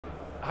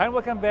Hi and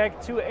welcome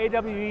back to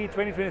AWE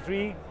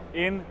 2023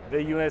 in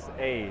the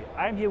USA.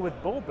 I'm here with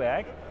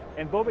Bobek,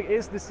 and Bobek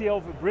is the CEO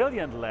of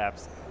Brilliant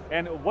Labs.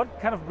 And what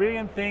kind of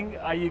brilliant thing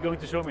are you going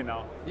to show me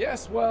now?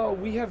 Yes, well,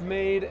 we have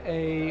made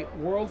a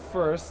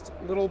world-first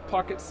little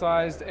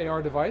pocket-sized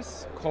AR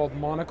device called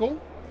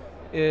Monocle.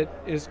 It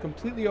is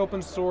completely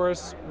open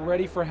source,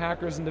 ready for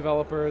hackers and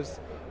developers,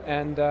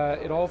 and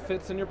it all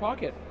fits in your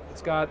pocket.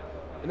 It's got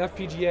an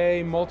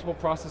FPGA, multiple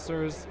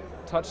processors,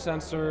 touch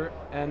sensor,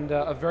 and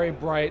a very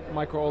bright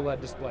micro OLED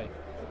display.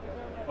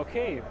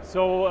 Okay,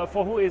 so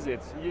for who is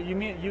it?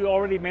 You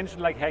already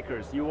mentioned like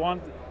hackers. You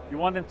want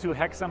them to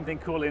hack something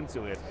cool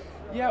into it.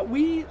 Yeah,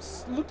 we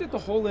looked at the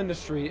whole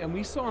industry and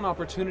we saw an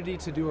opportunity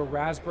to do a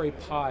Raspberry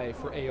Pi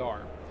for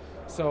AR.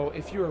 So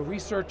if you're a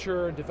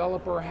researcher,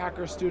 developer,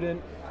 hacker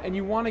student, and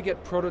you want to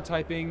get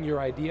prototyping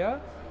your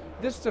idea,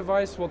 this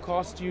device will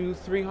cost you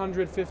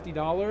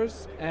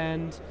 $350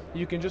 and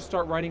you can just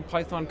start writing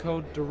Python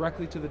code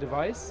directly to the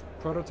device,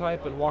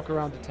 prototype, and walk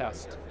around to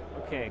test.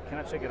 Okay, can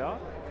I check it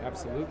out?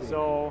 Absolutely.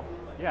 So,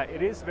 yeah,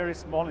 it is very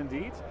small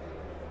indeed.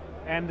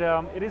 And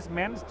it is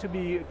meant to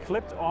be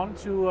clipped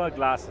onto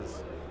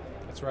glasses.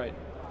 That's right.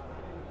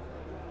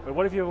 But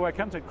what if you wear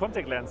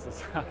contact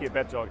lenses? Okay,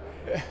 bad joke.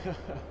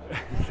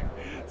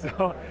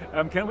 So,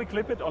 can we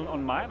clip it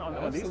on mine?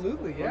 On these?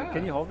 Absolutely, yeah.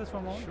 Can you hold this for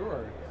a moment?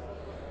 Sure.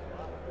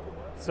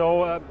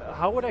 So,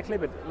 how would I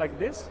clip it? Like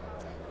this?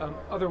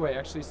 Other way,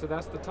 actually. So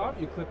that's the top.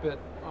 You clip it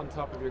on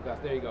top of your glass.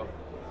 There you go.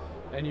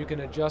 And you can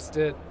adjust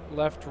it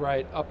left,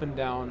 right, up and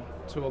down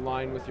to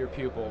align with your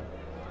pupil.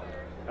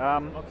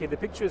 Okay, the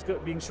picture is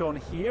being shown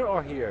here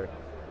or here?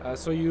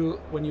 So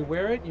when you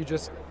wear it, you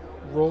just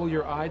roll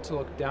your eye to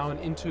look down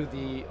into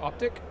the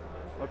optic.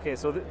 Okay,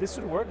 so this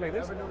should work like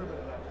this?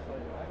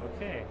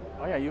 Okay.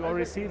 Oh yeah, you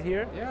already see it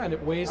here? Yeah, and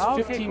it weighs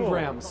okay, 15 cool.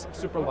 grams,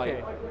 super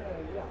light.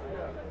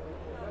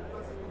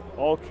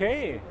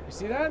 Okay. You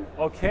see that?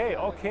 Okay,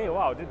 okay,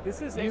 wow,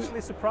 this is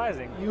actually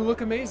surprising. You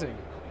look amazing.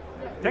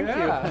 Thank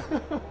you.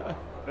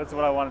 That's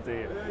what I wanted to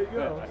hear. There you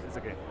go. It's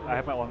okay, I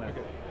have my own there.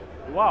 Okay.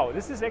 Wow,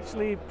 this is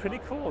actually pretty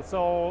cool.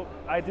 So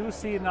I do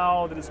see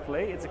now the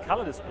display. It's a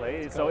color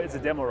display, so it's a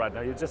demo right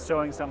now. You're just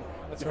showing some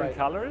different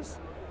colors.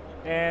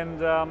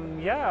 And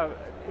yeah,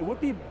 it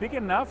would be big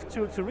enough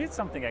to read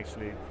something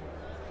actually.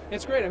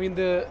 It's great. I mean,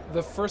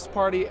 the first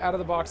party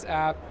out-of-the-box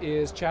app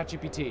is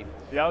ChatGPT.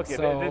 Yeah, okay,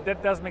 so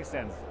that does make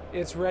sense.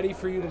 It's ready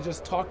for you to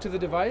just talk to the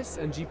device,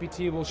 and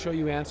GPT will show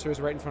you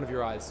answers right in front of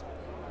your eyes.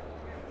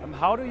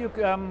 How do you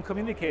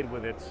communicate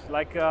with it?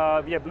 Like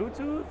via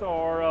Bluetooth,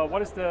 or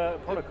what is the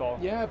protocol?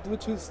 Yeah,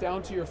 Bluetooth's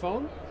down to your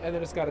phone, and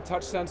then it's got a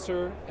touch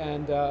sensor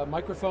and a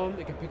microphone.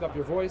 It can pick up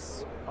your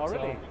voice. Oh,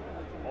 really?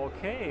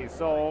 Okay,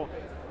 so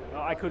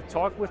I could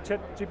talk with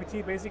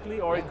ChatGPT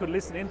basically, or it could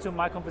listen into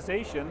my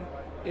conversation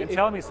and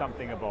tell me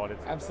something about it.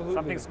 Absolutely.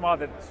 Something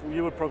smart that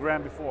you would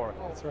program before.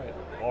 That's right.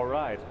 All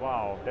right,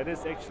 wow, that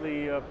is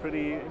actually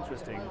pretty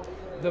interesting.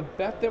 The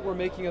bet that we're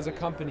making as a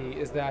company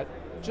is that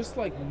just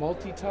like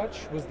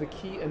multi-touch was the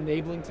key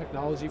enabling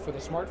technology for the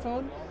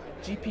smartphone,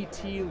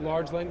 GPT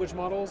large language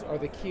models are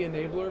the key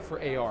enabler for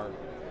AR.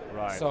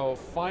 Right. So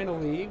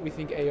finally, we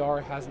think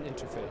AR has an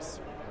interface.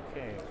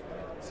 Okay.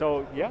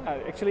 So yeah,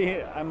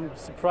 actually I'm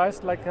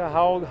surprised like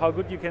how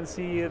good you can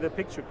see the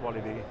picture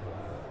quality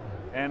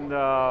and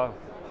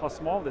how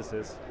small this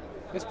is.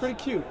 It's pretty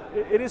cute.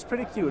 It is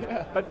pretty cute.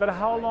 Yeah. But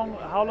how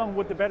long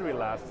would the battery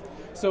last?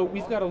 So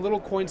we've got a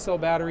little coin cell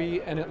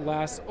battery and it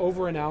lasts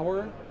over an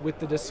hour with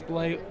the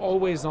display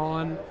always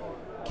on,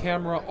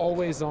 camera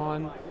always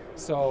on.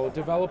 So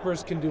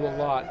developers can do a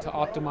lot to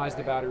optimize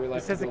the battery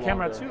life. This has a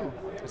camera too.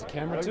 There's a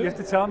camera too? You have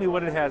to tell me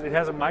what it has. It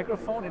has a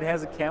microphone, it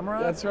has a camera.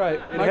 That's right.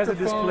 It has a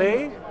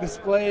display.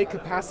 Display,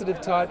 capacitive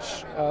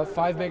touch,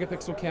 5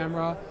 megapixel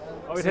camera.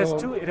 Oh, it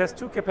has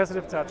two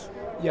capacitive touch.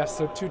 Yes,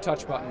 so 2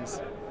 touch buttons.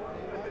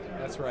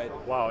 That's right.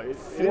 Wow.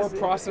 4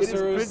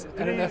 processors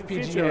and an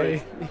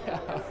FPGA.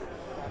 Yeah.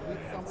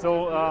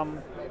 So,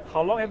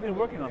 how long have you been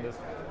working on this?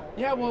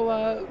 Yeah,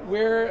 well,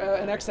 we're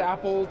an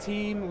ex-Apple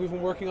team. We've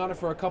been working on it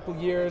for a couple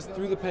years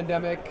through the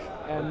pandemic,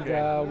 and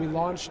we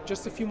launched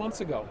just a few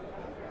months ago.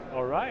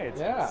 All right.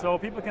 Yeah. So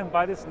people can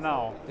buy this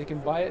now. They can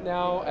buy it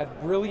now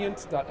at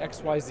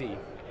brilliant.xyz.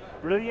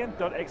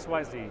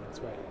 Brilliant.xyz. That's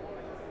right.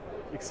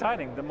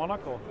 Exciting, the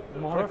Monocle. The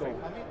Monocle.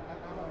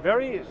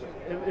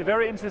 Perfect. A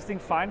very interesting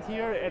find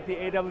here at the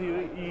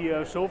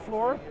AWE show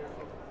floor,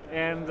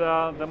 and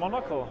the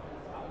Monocle.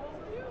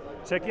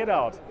 Check it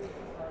out.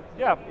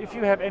 Yeah, if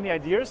you have any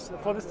ideas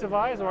for this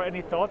device or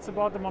any thoughts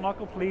about the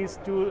Monocle, please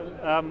do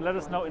let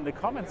us know in the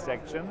comment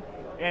section.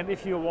 And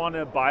if you want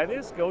to buy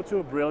this, go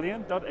to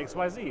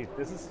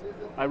brilliant.xyz.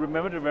 I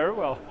remembered it very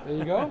well. There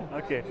you go.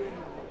 Okay.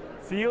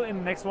 See you in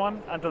the next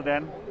one. Until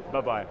then,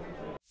 bye-bye.